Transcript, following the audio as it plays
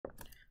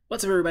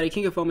What's up everybody,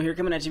 King of FOMO here,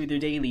 coming at you with your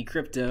daily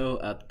crypto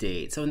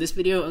update. So in this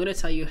video, I'm going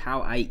to tell you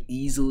how I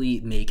easily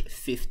make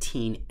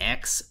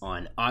 15x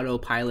on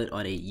autopilot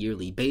on a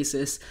yearly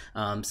basis.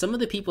 Some of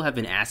the people have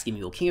been asking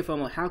me, well, King of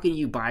FOMO, how can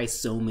you buy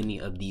so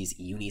many of these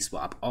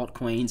Uniswap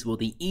altcoins? Well,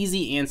 the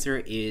easy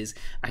answer is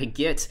I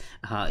get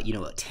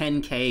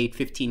 10K,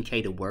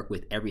 15K to work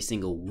with every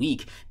single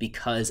week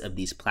because of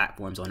these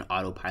platforms on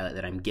autopilot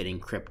that I'm getting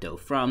crypto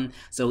from.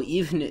 So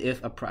even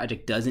if a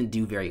project doesn't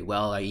do very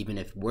well, or even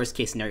if worst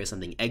case scenario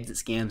something exit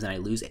scams and I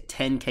lose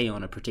 10K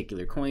on a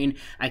particular coin,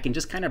 I can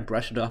just kind of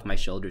brush it off my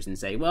shoulders and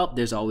say, well,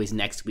 there's always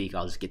next week.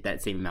 I'll just get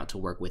that same amount to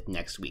work with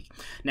next week.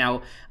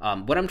 Now,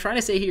 what I'm trying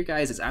to say here,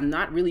 guys, is I'm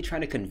not really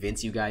trying to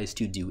convince you guys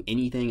to do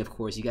anything. Of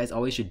course, you guys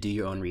always should do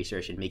your own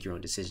research and make your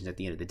own decisions at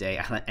the end of the day.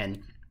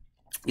 And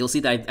you'll see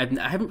that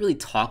I haven't really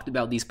talked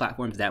about these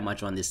platforms that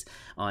much on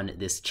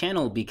this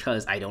channel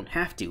because I don't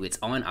have to. It's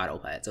on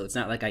autopilot, so it's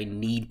not like I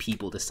need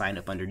people to sign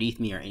up underneath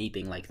me or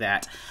anything like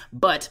that.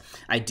 But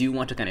I do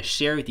want to kind of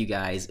share with you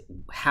guys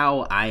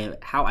how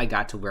I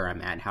got to where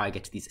I'm at, and how I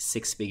get to these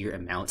six-figure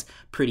amounts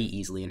pretty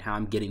easily, and how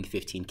I'm getting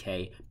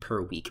 15K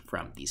per week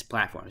from these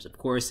platforms. Of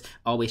course,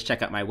 always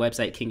check out my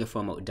website,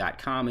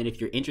 kingoffomo.com, and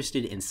if you're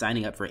interested in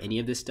signing up for any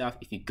of this stuff,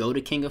 if you go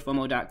to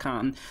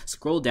kingoffomo.com,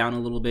 scroll down a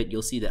little bit,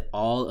 you'll see that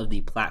all of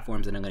the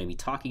platforms that I'm going to be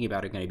talking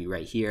about are going to be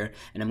right here,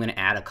 and I'm going to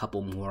add a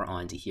couple more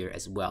onto here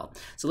as well.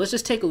 So let's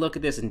just take a look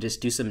at this and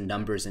just do some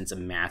numbers and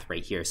some math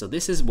right here. So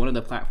this is one of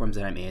the platforms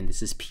that I'm in.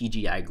 This is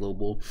PGI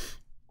Global.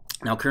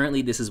 Now,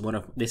 currently, this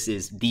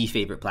is the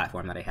favorite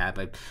platform that I have.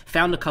 I've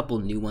found a couple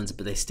new ones,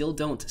 but they still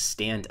don't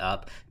stand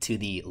up to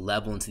the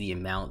level and to the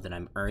amount that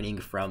I'm earning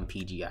from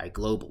PGI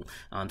Global.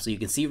 So you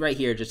can see right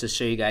here, just to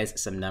show you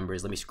guys some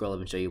numbers. Let me scroll up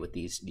and show you what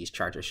these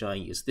charts are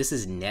showing you. So this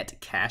is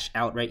net cash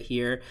out right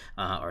here,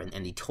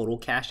 and the total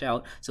cash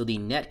out. So the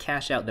net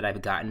cash out that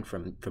I've gotten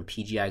from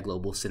PGI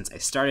Global since I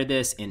started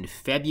this in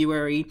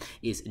February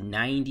is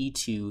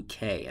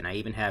 92K, and I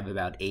even have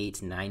about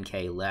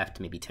 9K left,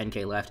 maybe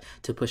 10K left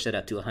to push that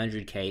up to 100K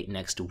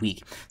next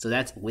week. So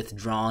that's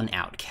withdrawn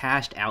out,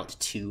 cashed out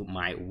to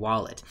my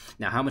wallet.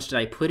 Now, how much did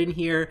I put in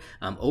here?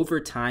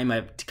 Over time,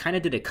 I've kind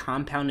of did a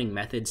compounding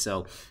method.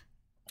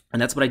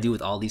 And that's what I do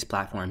with all these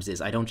platforms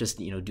is I don't just,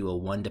 do a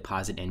one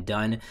deposit and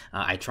done.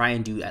 I try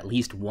and do at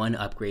least one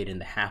upgrade in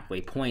the halfway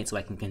point so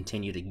I can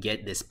continue to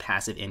get this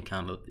passive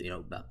income of,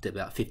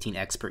 about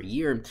 15x per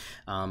year.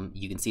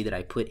 You can see that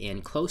I put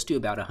in close to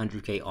about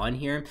 100K on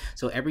here.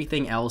 So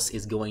everything else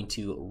is going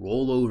to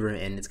roll over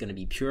and it's going to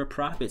be pure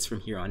profits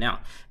from here on out.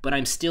 But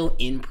I'm still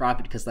in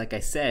profit because, like I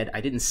said, I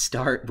didn't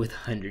start with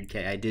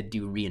 100K. I did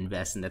do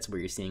reinvest, and that's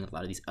where you're seeing a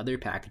lot of these other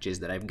packages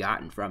that I've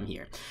gotten from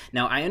here.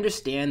 Now, I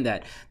understand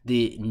that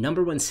the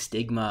number one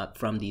stigma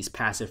from these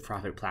passive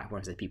profit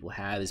platforms that people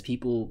have is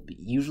people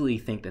usually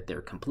think that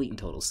they're complete and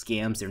total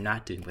scams. They're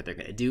not doing what they're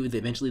going to do.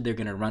 Eventually, they're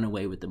going to run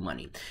away with the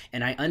money.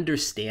 And I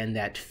understand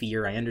that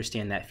fear. I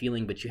understand that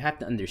feeling, but you have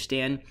to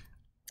understand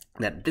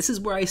that this is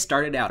where I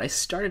started out. I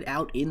started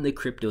out in the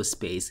crypto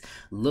space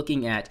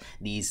looking at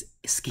these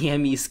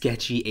scammy,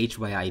 sketchy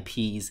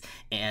HYIPs,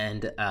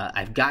 and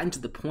I've gotten to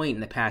the point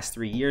in the past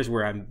 3 years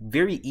where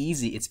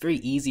it's very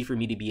easy for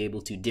me to be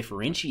able to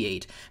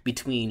differentiate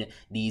between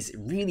these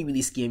really,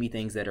 really scammy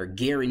things that are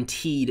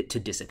guaranteed to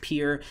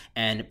disappear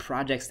and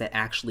projects that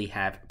actually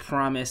have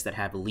promise, that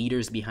have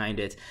leaders behind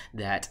it,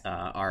 that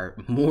are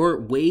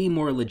way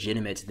more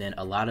legitimate than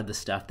a lot of the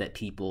stuff that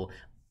people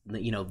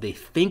they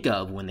think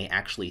of when they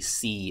actually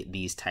see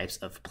these types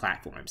of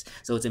platforms.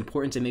 So it's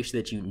important to make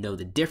sure that you know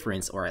the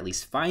difference, or at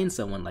least find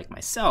someone like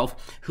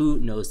myself who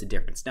knows the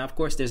difference. Now, of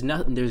course, there's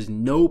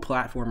no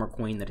platform or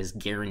coin that is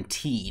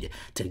guaranteed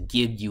to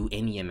give you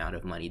any amount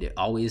of money. There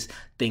always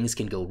things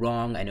can go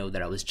wrong. I know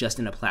that I was just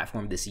in a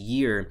platform this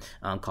year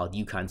called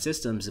Yukon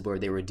Systems where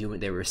they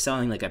were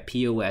selling like a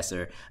POS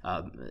or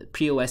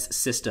POS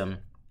system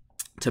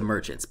to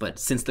merchants, but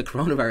since the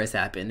coronavirus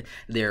happened,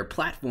 their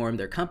platform,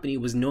 their company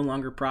was no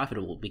longer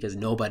profitable because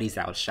nobody's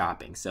out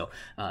shopping. So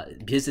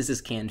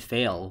businesses can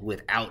fail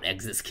without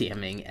exit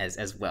scamming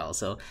as well.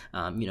 So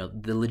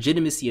the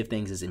legitimacy of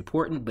things is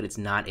important, but it's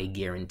not a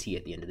guarantee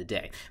at the end of the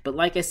day. But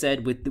like I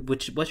said, with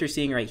what you're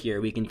seeing right here,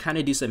 we can kind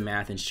of do some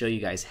math and show you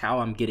guys how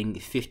I'm getting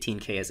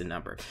 15K as a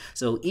number.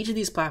 So each of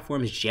these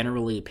platforms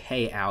generally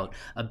pay out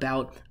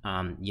about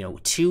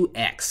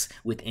 2x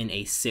within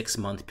a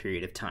 6-month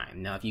period of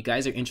time. Now, if you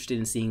guys are interested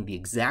in seeing the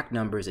exact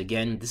numbers,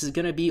 again, this is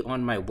going to be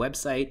on my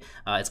website.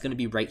 It's going to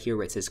be right here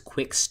where it says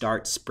quick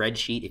start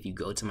spreadsheet if you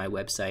go to my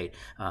website.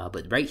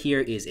 But right here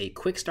is a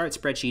quick start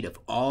spreadsheet of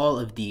all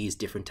of these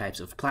different types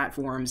of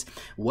platforms,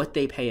 what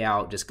they pay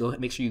out. Just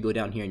make sure you go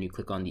down here and you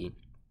click on the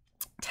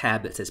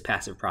tab that says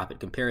passive profit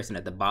comparison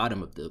at the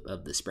bottom of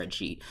the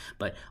spreadsheet.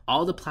 But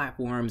all the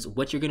platforms,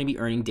 what you're going to be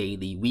earning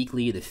daily,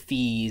 weekly, the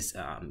fees,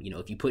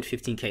 if you put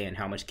 15K in,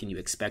 how much can you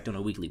expect on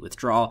a weekly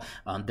withdrawal,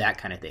 that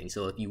kind of thing.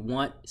 So if you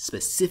want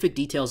specific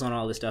details on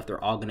all this stuff,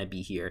 they're all going to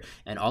be here.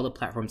 And all the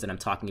platforms that I'm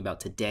talking about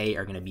today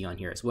are going to be on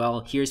here as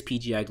well. Here's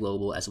PGI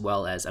Global, as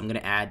well as I'm going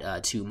to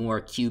add 2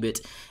 more,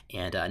 Qubit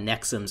and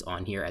Nexums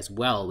on here as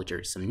well, which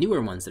are some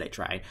newer ones that I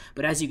tried.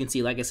 But as you can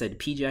see, like I said,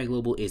 PGI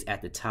Global is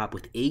at the top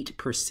with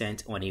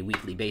 8% on a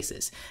weekly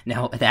basis.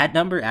 Now that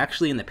number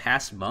actually in the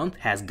past month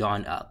has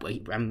gone up.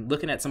 I'm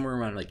looking at somewhere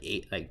around like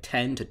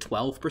 10 to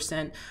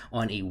 12%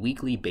 on a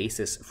weekly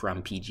basis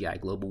from PGI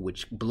Global,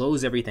 which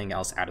blows everything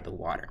else out of the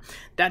water.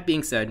 That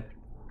being said,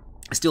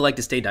 I still like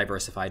to stay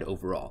diversified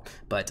overall,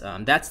 but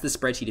that's the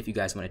spreadsheet if you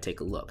guys want to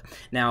take a look.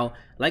 Now,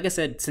 like I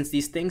said, since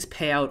these things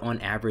pay out on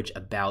average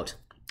about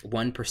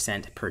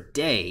 1% per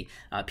day,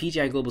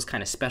 PGI Global is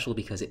kind of special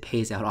because it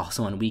pays out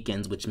also on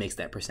weekends, which makes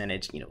that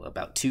percentage,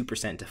 about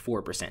 2% to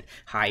 4%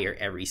 higher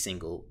every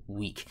single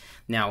week.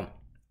 Now,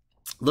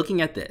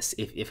 looking at this,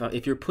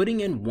 if you're putting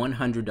in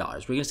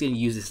 $100, we're just going to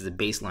use this as a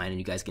baseline and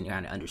you guys can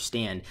kind of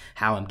understand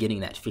how I'm getting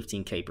that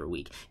 15K per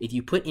week. If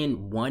you put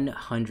in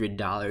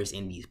 $100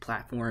 in these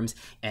platforms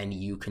and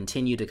you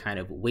continue to kind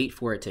of wait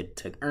for it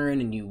to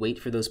earn, and you wait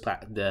for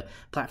the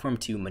platform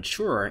to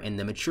mature, and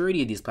the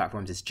maturity of these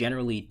platforms is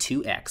generally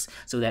 2x,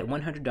 so that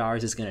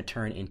 $100 is going to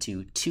turn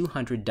into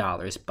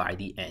 $200 by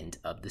the end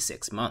of the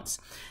 6 months.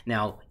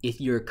 Now,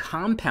 if you're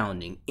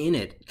compounding in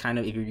it,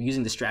 if you're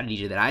using the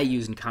strategy that I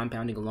use in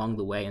compounding along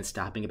the way and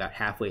stopping about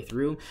halfway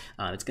through,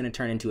 it's going to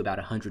turn into about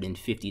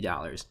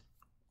 $150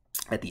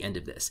 at the end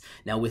of this.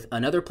 Now with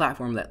another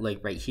platform that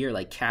right here,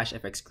 like Cash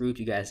FX Group,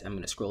 you guys, I'm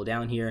going to scroll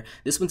down here.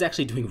 This one's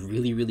actually doing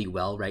really, really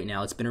well right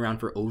now. It's been around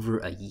for over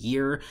a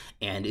year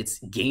and it's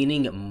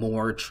gaining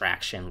more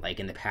traction. Like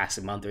in the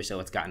past month or so,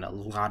 it's gotten a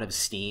lot of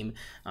steam.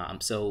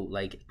 So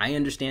I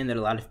understand that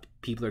a lot of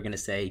people are going to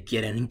say,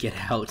 get in and get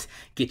out,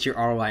 get your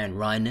ROI and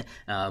run.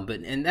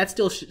 And that's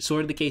still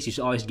sort of the case. You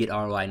should always get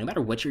ROI no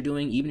matter what you're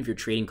doing, even if you're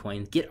trading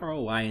coins, get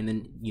ROI and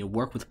then,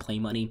 work with play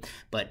money.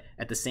 But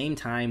at the same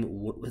time,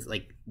 with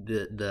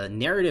the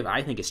narrative,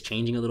 I think, is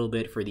changing a little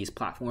bit for these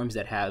platforms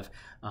that have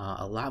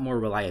a lot more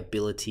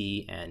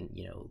reliability and,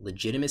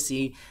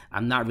 legitimacy.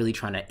 I'm not really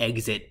trying to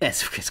exit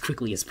as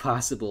quickly as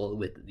possible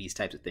with these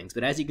types of things.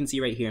 But as you can see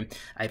right here,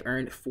 I've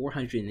earned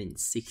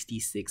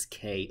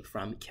 466K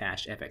from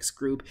Cash FX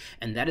Group,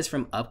 and that is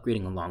from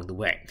upgrading along the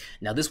way.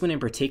 Now, this one in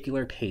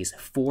particular pays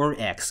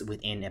 4x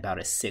within about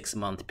a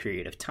 6-month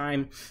period of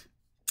time.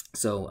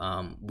 So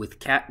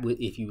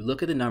if you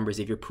look at the numbers,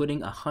 if you're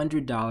putting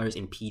 $100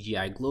 in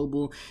PGI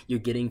Global, you're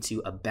getting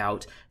to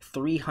about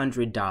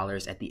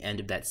 $300 at the end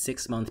of that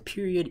 6-month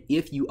period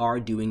if you are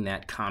doing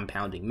that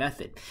compounding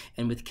method.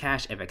 And with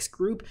Cash FX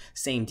Group,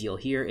 same deal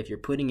here. If you're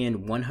putting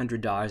in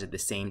 $100 at the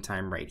same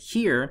time right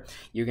here,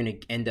 you're going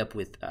to end up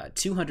with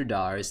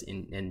 $200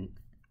 in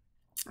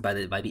by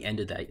the end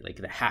of that,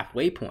 the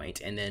halfway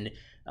point. And then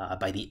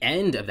by the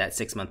end of that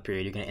 6-month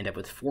period, you're going to end up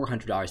with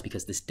 $400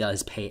 because this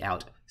does pay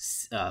out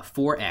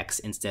 4x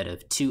instead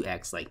of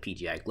 2x like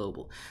PGI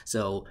Global.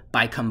 So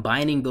by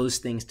combining those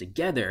things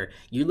together,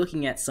 you're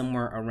looking at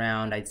somewhere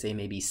around, I'd say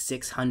maybe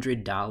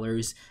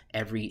 $600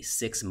 every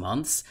 6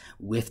 months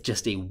with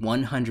just a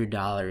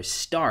 $100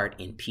 start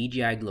in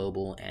PGI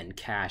Global and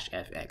Cash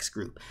FX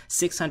Group.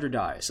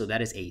 $600. So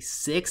that is a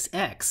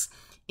 6x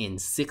in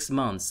 6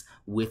 months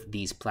with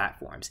these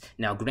platforms.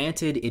 Now,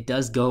 granted, it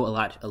does go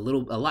a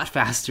lot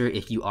faster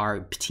if you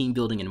are team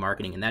building and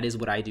marketing, and that is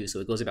what I do. So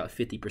it goes about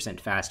 50%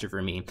 faster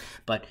for me.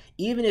 But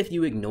even if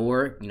you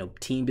ignore,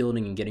 team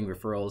building and getting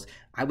referrals,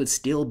 I would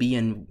still be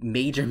in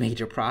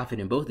major profit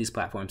in both these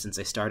platforms since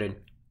I started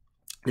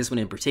this one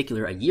in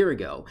particular a year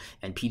ago,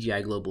 and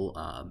PGI Global,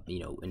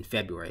 in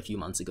February, a few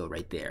months ago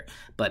right there.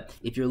 But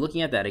if you're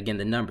looking at that, again,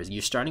 the numbers,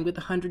 you're starting with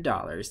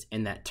 $100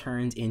 and that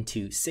turns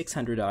into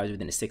 $600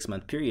 within a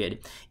 6-month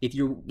period. If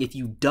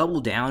you double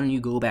down and you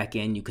go back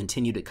in, you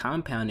continue to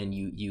compound and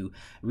you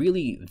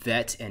really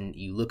vet and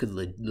you look at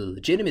the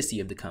legitimacy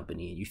of the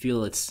company and you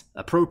feel it's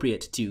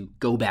appropriate to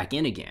go back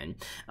in again,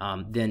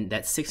 then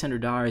that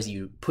 $600,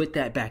 you put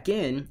that back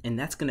in and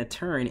that's going to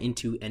turn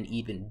into an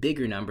even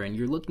bigger number. And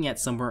you're looking at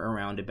somewhere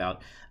around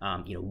about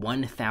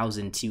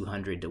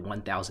 $1,200 to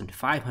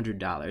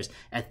 $1,500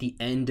 at the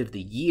end of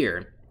the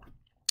year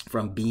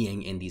from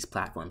being in these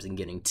platforms and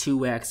getting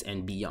 2x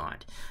and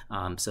beyond.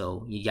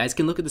 So you guys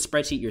can look at the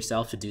spreadsheet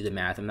yourself to do the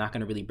math. I'm not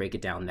going to really break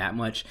it down that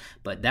much,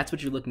 but that's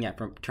what you're looking at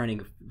from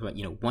turning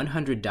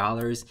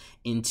 $100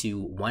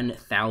 into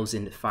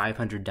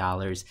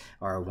 $1,500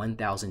 or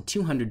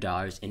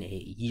 $1,200 in a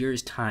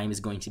year's time is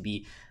going to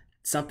be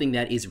something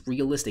that is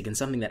realistic and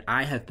something that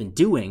I have been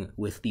doing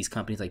with these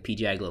companies like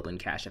PGI Global and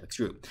CashFX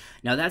Group.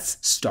 Now that's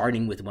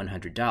starting with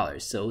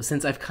 $100. So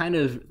since I've kind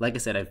of, like I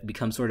said, I've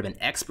become sort of an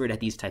expert at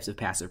these types of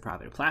passive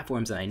profit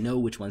platforms, and I know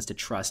which ones to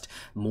trust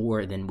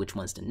more than which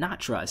ones to not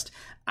trust,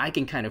 I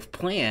can kind of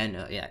plan,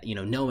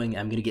 knowing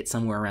I'm going to get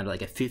somewhere around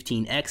like a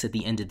 15x at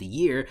the end of the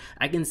year.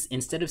 I can,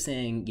 instead of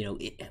saying,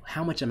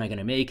 how much am I going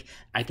to make,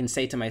 I can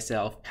say to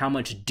myself, how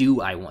much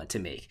do I want to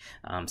make?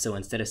 So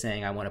instead of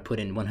saying I want to put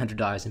in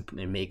 $100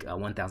 and make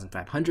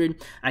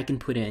 1,500, I can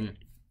put in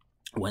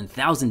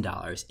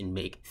 $1,000 and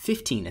make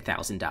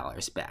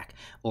 $15,000 back,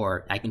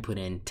 or I can put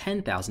in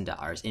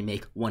 $10,000 and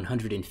make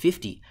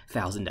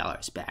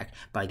 $150,000 back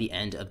by the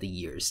end of the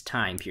year's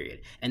time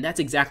period. And that's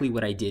exactly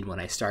what I did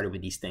when I started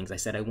with these things. I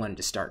said I wanted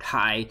to start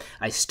high.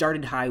 I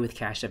started high with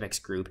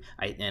CashFX Group,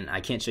 and I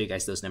can't show you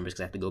guys those numbers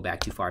because I have to go back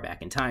too far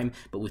back in time,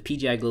 but with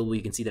PGI Global,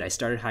 you can see that I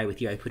started high with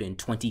here. I put in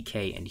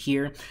 20K in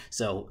here.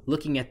 So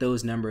looking at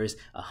those numbers,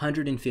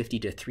 150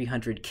 to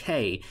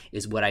 300K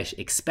is what I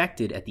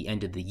expected at the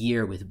end of the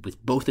year with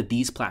both of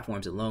these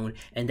platforms alone,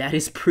 and that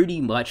is pretty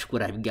much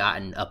what I've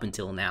gotten up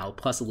until now,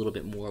 plus a little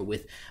bit more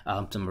with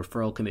some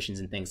referral commissions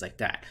and things like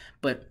that.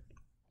 But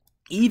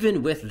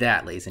even with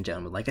that, ladies and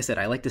gentlemen, like I said,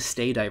 I like to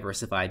stay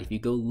diversified. If you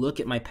go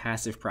look at my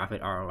passive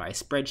profit ROI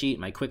spreadsheet,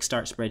 my quick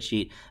start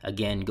spreadsheet,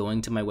 again,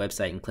 going to my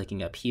website and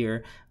clicking up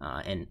here.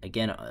 And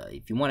again,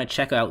 if you want to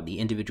check out the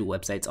individual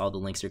websites, all the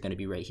links are going to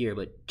be right here.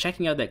 But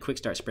checking out that quick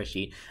start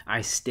spreadsheet,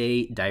 I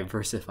stay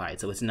diversified.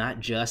 So it's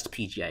not just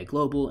PGI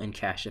Global and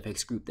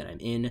CashFX Group that I'm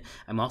in.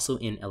 I'm also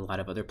in a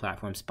lot of other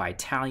platforms.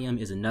 Bitalium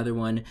is another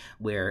one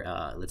where,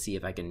 let's see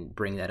if I can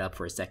bring that up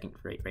for a second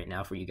right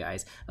now for you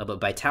guys.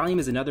 But Bitalium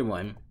is another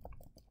one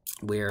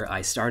where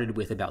I started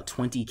with about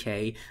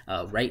 20K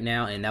right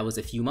now, and that was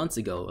a few months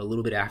ago, a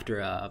little bit after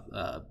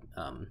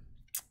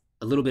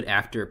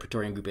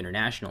Praetorian Group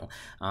International.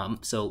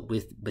 So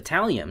with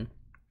Bitalium,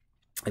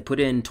 I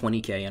put in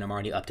 20K and I'm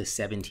already up to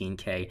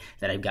 17K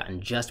that I've gotten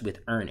just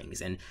with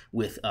earnings. And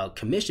with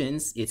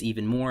commissions, it's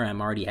even more.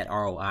 I'm already at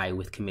ROI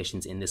with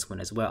commissions in this one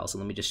as well. So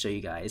let me just show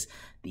you guys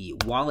the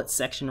wallet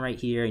section right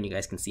here, and you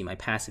guys can see my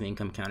passive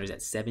income counters at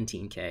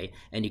 17K,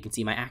 and you can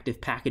see my active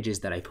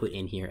packages that I put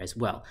in here as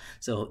well.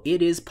 So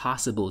it is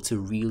possible to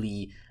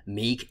really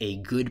make a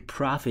good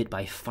profit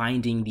by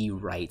finding the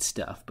right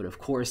stuff. But of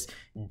course,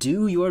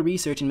 do your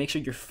research and make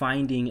sure you're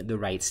finding the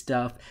right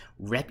stuff,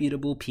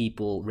 reputable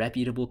people,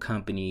 reputable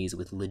companies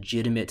with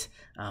legitimate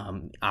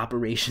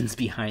operations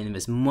behind them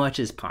as much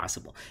as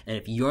possible. And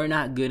if you're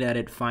not good at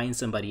it, find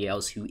somebody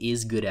else who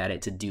is good at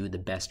it to do the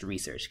best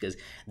research, because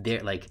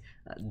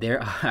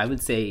I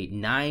would say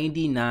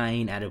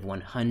 99 out of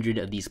 100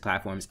 of these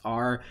platforms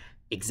are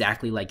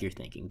exactly like you're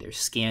thinking. They're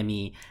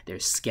scammy, they're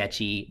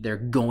sketchy, they're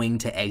going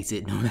to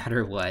exit no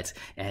matter what.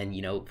 And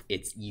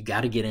you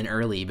got to get in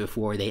early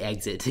before they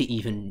exit to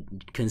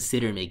even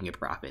consider making a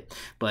profit.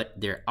 But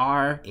there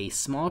are a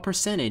small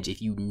percentage,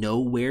 if you know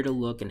where to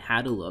look and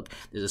how to look,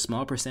 there's a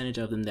small percentage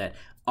of them that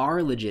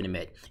are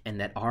legitimate and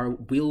that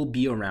will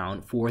be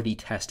around for the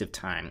test of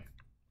time,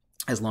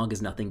 as long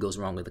as nothing goes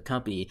wrong with the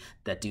company,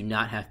 that do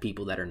not have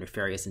people that are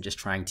nefarious and just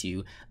trying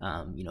to,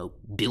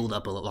 build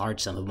up a large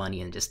sum of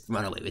money and just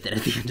run away with it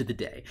at the end of the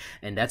day.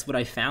 And that's what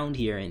I found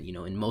here. And,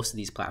 in most of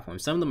these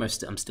platforms, some of them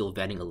I'm still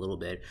vetting a little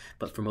bit,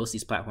 but for most of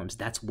these platforms,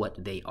 that's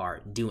what they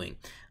are doing.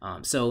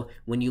 So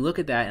when you look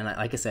at that, and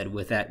like I said,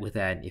 with that,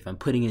 if I'm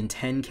putting in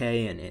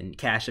 10K in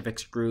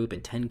CashFX Group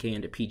and 10K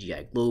into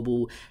PGI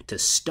Global to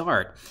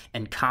start,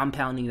 and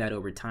compounding that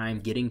over time,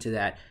 getting to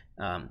that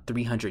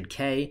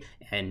 300K,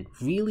 and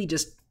really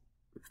just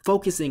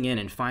focusing in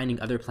and finding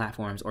other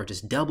platforms, or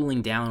just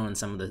doubling down on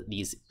some of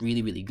these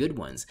really, really good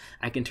ones,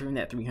 I can turn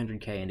that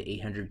 300K into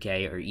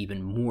 800K or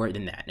even more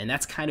than that. And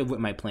that's kind of what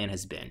my plan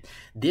has been.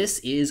 This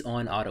is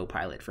on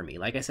autopilot for me.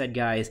 Like I said,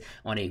 guys,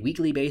 on a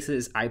weekly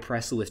basis, I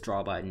press the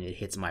withdrawal button, it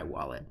hits my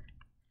wallet.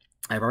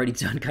 I've already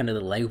done kind of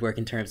the legwork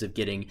in terms of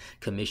getting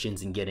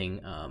commissions and getting,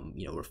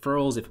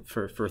 referrals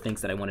for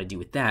things that I want to do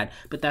with that.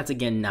 But that's,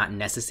 again, not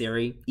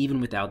necessary. Even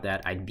without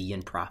that, I'd be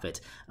in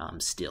profit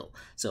still.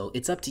 So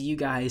it's up to you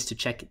guys to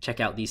check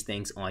out these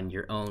things on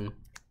your own.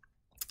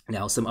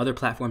 Now, some other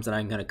platforms that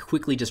I'm going to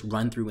quickly just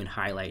run through and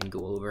highlight and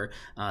go over.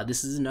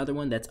 This is another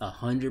one that's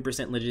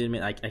 100%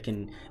 legitimate. I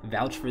can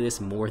vouch for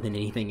this more than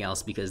anything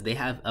else, because they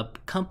have a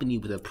company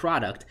with a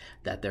product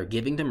that they're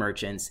giving to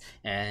merchants,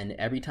 and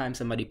every time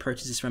somebody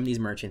purchases from these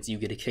merchants, you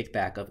get a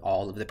kickback of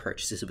all of the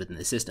purchases within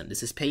the system.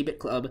 This is Paybit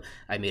Club.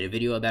 I made a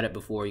video about it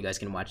before. You guys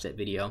can watch that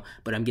video,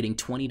 but I'm getting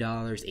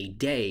 $20 a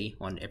day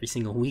on every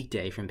single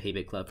weekday from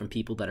Paybit Club from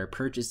people that are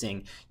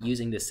purchasing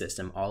using this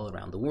system all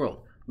around the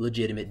world.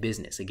 Legitimate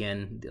business.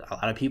 Again, a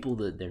lot of people,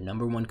 their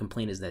number one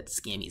complaint is that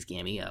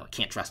scammy,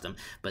 can't trust them,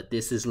 but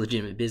this is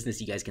legitimate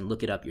business. You guys can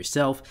look it up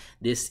yourself.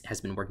 This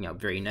has been working out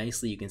very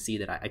nicely. You can see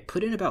that I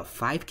put in about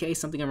 5K,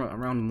 something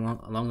along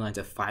the lines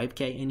of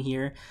 5K in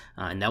here,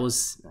 and that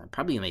was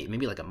probably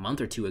maybe like a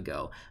month or two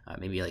ago,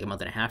 maybe like a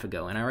month and a half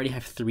ago, and I already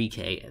have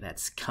 3K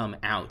that's come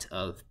out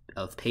of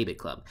of Paybit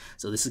Club.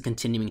 So this is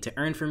continuing to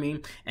earn for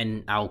me,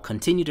 and I'll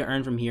continue to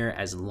earn from here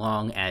as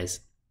long as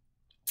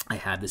I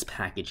have this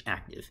package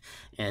active.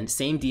 And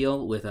same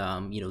deal with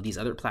these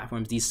other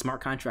platforms. These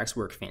smart contracts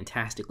work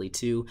fantastically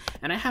too,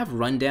 and I have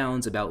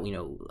rundowns about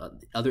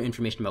other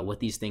information about what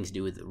these things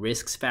do with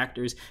risks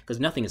factors, because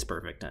nothing is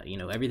perfect.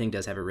 Everything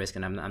does have a risk,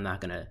 and I'm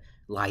not gonna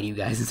lie to you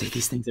guys and say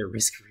these things are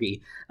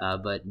risk-free.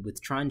 But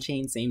with Tron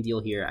Chain, same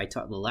deal here. I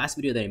talked the last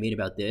video that I made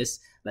about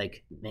this,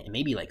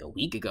 maybe like a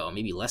week ago,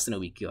 maybe less than a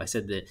week ago. I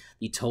said that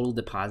the total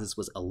deposits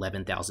was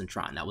 11,000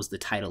 Tron. That was the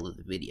title of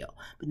the video.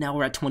 But now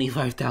we're at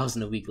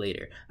 25,000 a week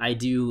later.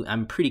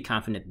 I'm pretty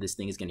confident that this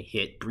thing is going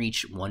to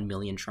breach 1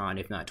 million Tron,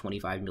 if not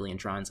 25 million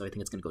Tron. So I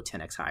think it's going to go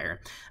 10x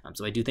higher.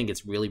 So I do think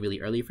it's really, really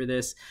early for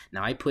this.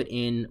 Now I put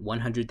in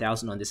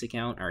 100,000 on this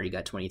account. I already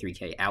got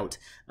 23K out.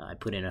 I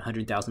put in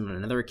 100,000 on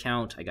another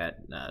account. I got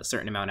a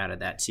certain amount out of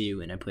that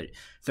too, and I put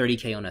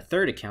 30K on a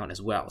third account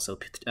as well. So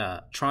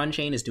Tron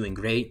Chain is doing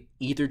great.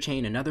 Ether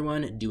Chain, another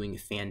one, doing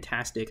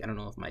fantastic. I don't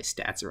know if my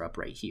stats are up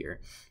right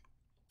here.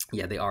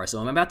 Yeah, they are. So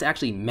I'm about to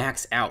actually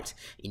max out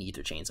in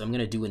Ether Chain. So I'm going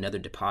to do another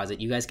deposit.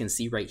 You guys can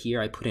see right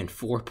here, I put in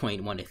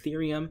 4.1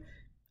 Ethereum.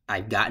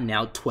 I've gotten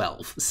out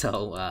 12,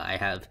 so I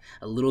have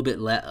a little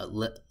bit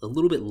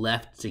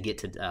left to get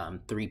to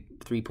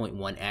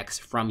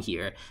 3.1x from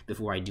here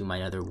before I do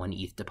my other 1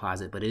 ETH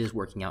deposit. But it is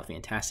working out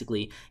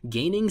fantastically,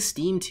 gaining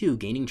steam too,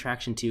 gaining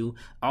traction too.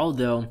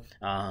 Although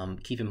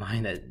keep in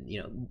mind that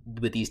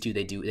with these two,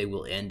 they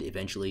will end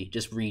eventually.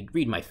 Just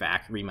read my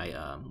FAQ, read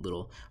my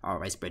little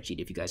ROI spreadsheet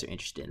if you guys are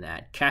interested in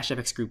that. Cash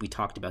FX Group, we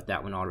talked about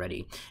that one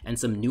already, and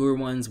some newer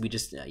ones. We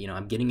just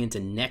I'm getting into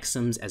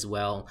Nexums as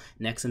well.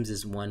 Nexums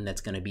is one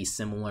that's going to be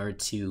similar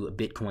to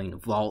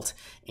Bitcoin Vault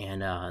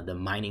and the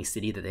mining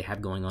city that they have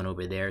going on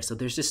over there. So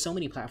there's just so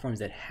many platforms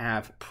that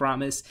have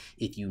promise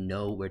if you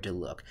know where to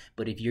look.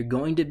 But if you're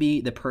going to be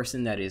the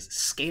person that is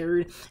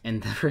scared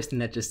and the person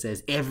that just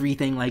says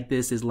everything like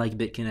this is like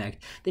BitConnect,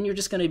 then you're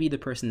just going to be the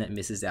person that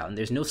misses out. And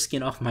there's no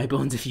skin off my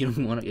bones if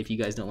you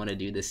guys don't want to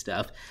do this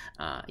stuff.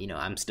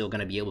 I'm still going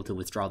to be able to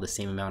withdraw the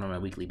same amount on a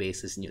weekly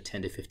basis,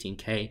 10 to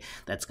 15K.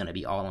 That's going to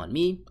be all on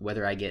me.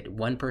 Whether I get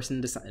 0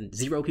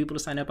 people to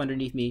sign up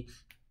underneath me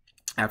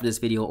after this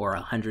video or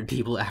 100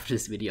 people after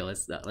this video,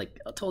 it's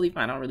totally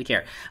fine. I don't really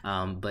care.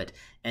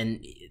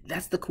 And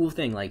that's the cool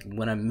thing. Like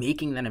when I'm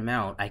making that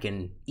amount, I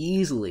can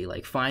easily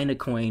find a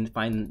coin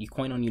on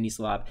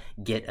Uniswap,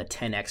 get a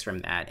 10x from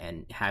that,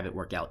 and have it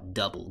work out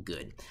double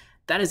good.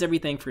 That is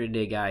everything for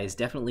today, guys.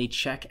 Definitely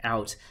check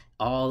out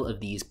all of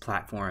these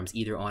platforms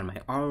either on my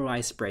ROI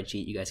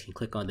spreadsheet. You guys can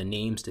click on the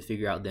names to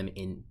figure out them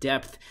in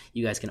depth.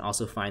 You guys can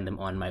also find them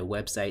on my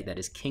website, that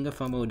is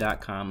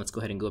kingafomo.com. Let's go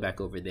ahead and go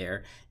back over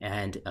there,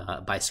 and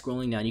by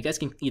scrolling down, you guys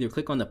can either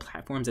click on the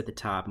platforms at the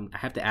top. I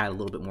have to add a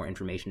little bit more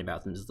information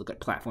about them. Just look at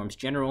platforms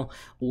general,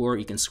 or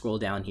you can scroll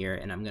down here,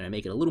 and I'm going to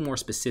make it a little more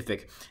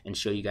specific and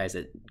show you guys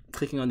that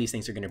clicking on these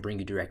things are going to bring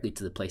you directly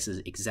to the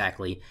places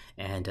exactly.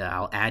 And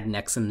I'll add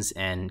Nexums,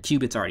 and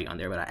Qubit's already on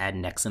there, but I'll add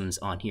Nexums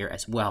on here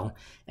as well.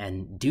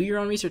 And do your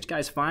own research,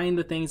 guys. Find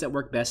the things that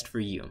work best for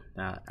you.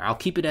 I'll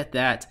keep it at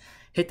that.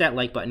 Hit that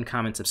like button,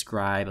 comment,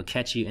 subscribe. I'll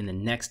catch you in the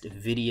next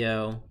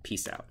video.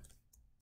 Peace out.